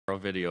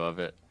video of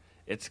it.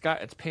 It's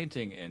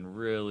painting in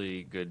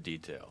really good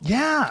detail.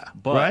 Yeah,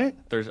 but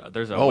right? there's a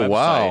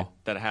website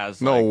that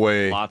has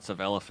lots of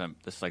elephant.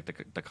 This is like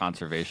the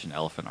conservation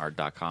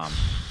elephantart.com.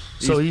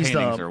 So These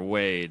paintings are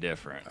way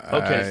different.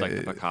 Okay, it's like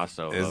the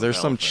Picasso. Is there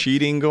some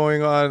cheating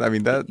going on? I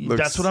mean, that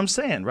looks. That's what I'm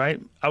saying, right?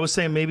 I was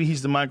saying maybe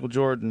he's the Michael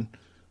Jordan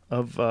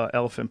of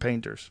elephant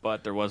painters.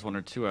 But there was one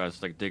or two I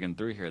was like digging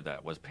through here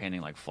that was painting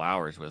like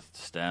flowers with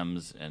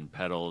stems and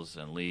petals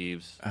and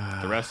leaves.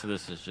 The rest of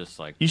this is just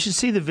like... You should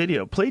see the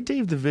video. Play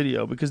Dave the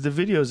video because the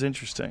video is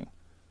interesting.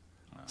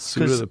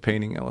 Suda the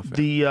painting elephant.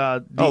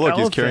 The look,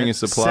 he's carrying his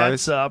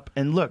supplies. Sets up,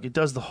 and look, it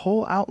does the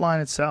whole outline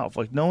itself.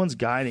 Like no one's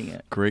guiding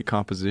it. Great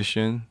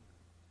composition.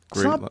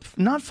 Great it's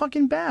not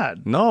fucking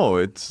bad. No,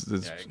 it's yeah,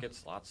 it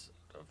gets lots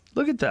of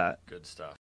look at that good stuff.